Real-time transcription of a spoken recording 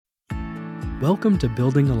Welcome to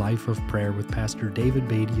Building a Life of Prayer with Pastor David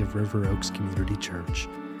Beatty of River Oaks Community Church,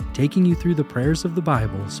 taking you through the prayers of the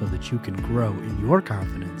Bible so that you can grow in your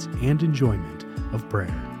confidence and enjoyment of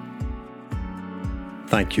prayer.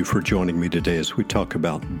 Thank you for joining me today as we talk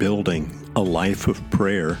about building a life of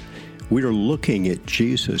prayer. We are looking at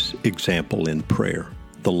Jesus' example in prayer,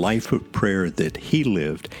 the life of prayer that he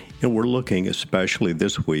lived, and we're looking especially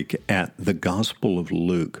this week at the Gospel of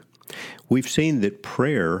Luke. We've seen that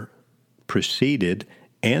prayer preceded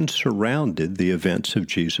and surrounded the events of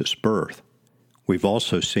Jesus' birth. We've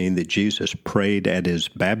also seen that Jesus prayed at his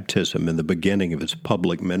baptism in the beginning of his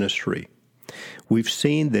public ministry. We've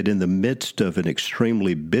seen that in the midst of an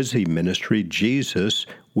extremely busy ministry, Jesus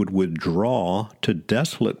would withdraw to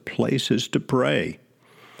desolate places to pray.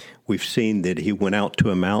 We've seen that he went out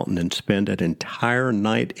to a mountain and spent an entire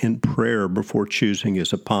night in prayer before choosing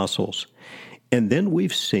his apostles. And then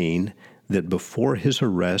we've seen that before his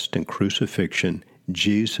arrest and crucifixion,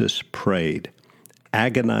 Jesus prayed,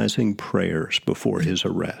 agonizing prayers before his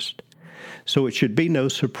arrest. So it should be no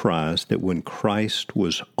surprise that when Christ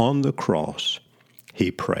was on the cross, he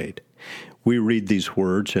prayed. We read these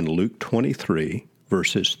words in Luke 23,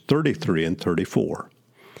 verses 33 and 34.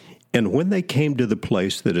 And when they came to the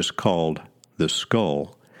place that is called the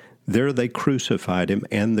Skull, there they crucified him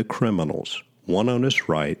and the criminals, one on his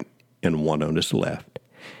right and one on his left.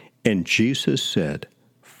 And Jesus said,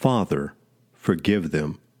 Father, forgive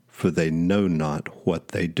them, for they know not what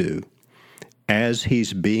they do. As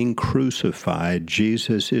he's being crucified,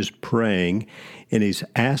 Jesus is praying, and he's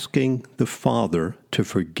asking the Father to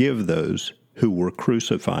forgive those who were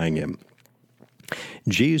crucifying him.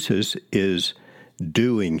 Jesus is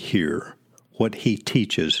doing here what he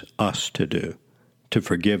teaches us to do, to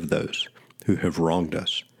forgive those who have wronged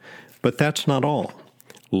us. But that's not all.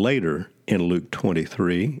 Later, in Luke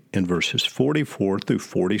 23, in verses 44 through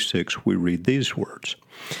 46, we read these words.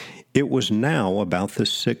 It was now about the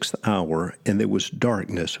 6th hour, and there was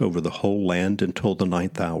darkness over the whole land until the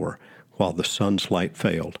 9th hour, while the sun's light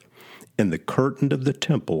failed, and the curtain of the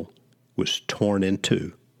temple was torn in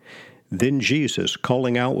two. Then Jesus,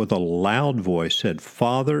 calling out with a loud voice, said,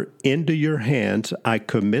 Father, into your hands I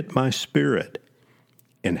commit my spirit.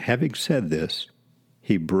 And having said this,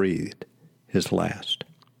 he breathed his last.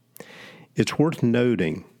 It's worth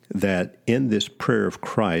noting that in this prayer of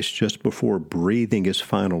Christ, just before breathing his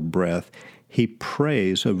final breath, he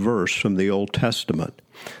prays a verse from the Old Testament.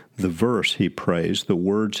 The verse he prays, the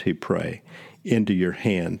words he pray, into your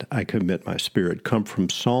hand I commit my spirit, come from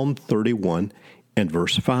Psalm 31 and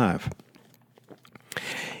verse 5.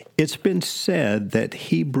 It's been said that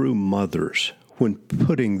Hebrew mothers, when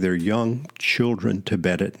putting their young children to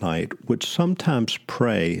bed at night, would sometimes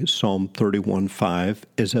pray Psalm 31:5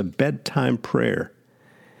 as a bedtime prayer.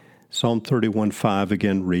 Psalm 31:5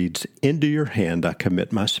 again reads, Into your hand I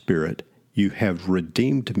commit my spirit. You have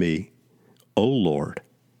redeemed me, O Lord,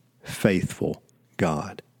 faithful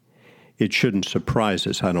God. It shouldn't surprise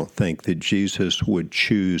us, I don't think, that Jesus would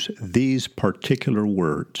choose these particular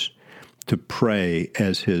words to pray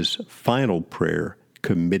as his final prayer,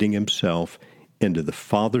 committing himself into the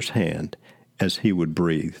Father's hand as he would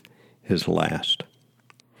breathe his last.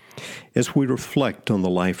 As we reflect on the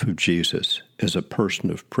life of Jesus as a person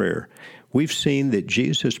of prayer, we've seen that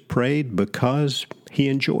Jesus prayed because he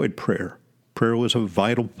enjoyed prayer. Prayer was a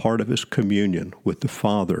vital part of his communion with the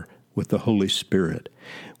Father, with the Holy Spirit.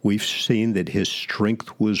 We've seen that his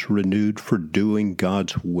strength was renewed for doing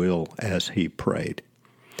God's will as he prayed.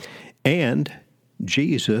 And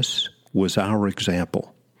Jesus was our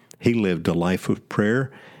example. He lived a life of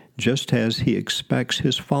prayer just as he expects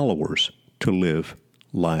his followers to live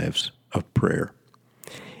lives of prayer.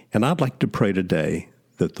 And I'd like to pray today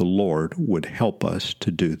that the Lord would help us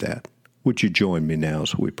to do that. Would you join me now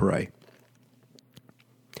as we pray?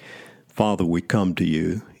 Father, we come to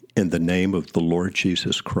you in the name of the Lord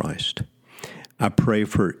Jesus Christ. I pray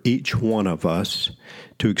for each one of us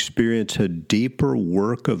to experience a deeper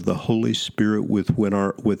work of the Holy Spirit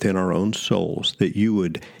within our own souls, that you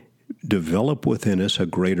would develop within us a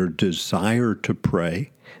greater desire to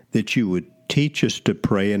pray, that you would teach us to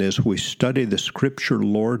pray, and as we study the Scripture,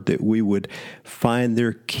 Lord, that we would find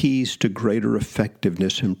their keys to greater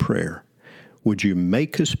effectiveness in prayer. Would you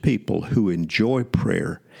make us people who enjoy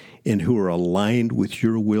prayer and who are aligned with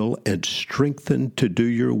your will and strengthened to do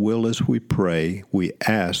your will as we pray, we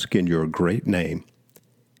ask in your great name.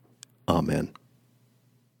 Amen.